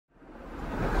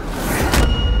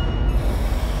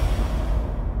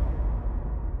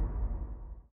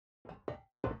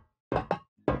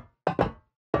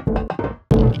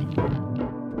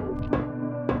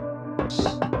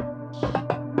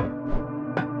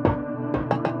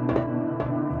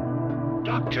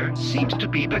seems to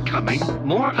be becoming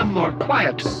more and more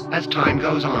quiet as time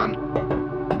goes on.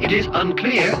 It is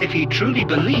unclear if he truly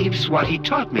believes what he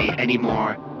taught me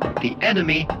anymore. The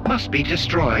enemy must be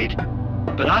destroyed.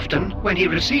 But often, when he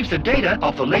receives the data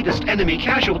of the latest enemy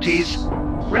casualties,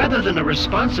 rather than a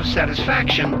response of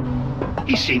satisfaction,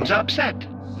 he seems upset.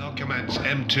 Commence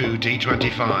M2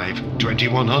 D25,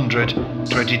 2100,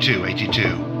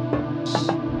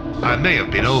 2282. I may have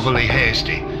been overly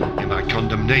hasty in my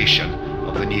condemnation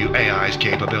of the new AI's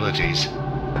capabilities.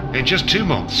 In just 2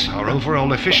 months, our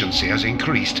overall efficiency has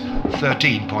increased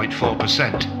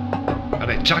 13.4%,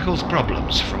 and it tackles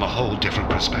problems from a whole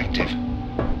different perspective.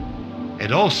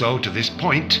 It also, to this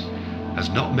point, has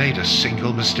not made a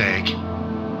single mistake,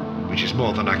 which is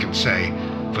more than I can say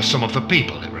for some of the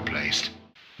people it replaced.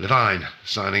 Levine,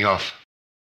 signing off.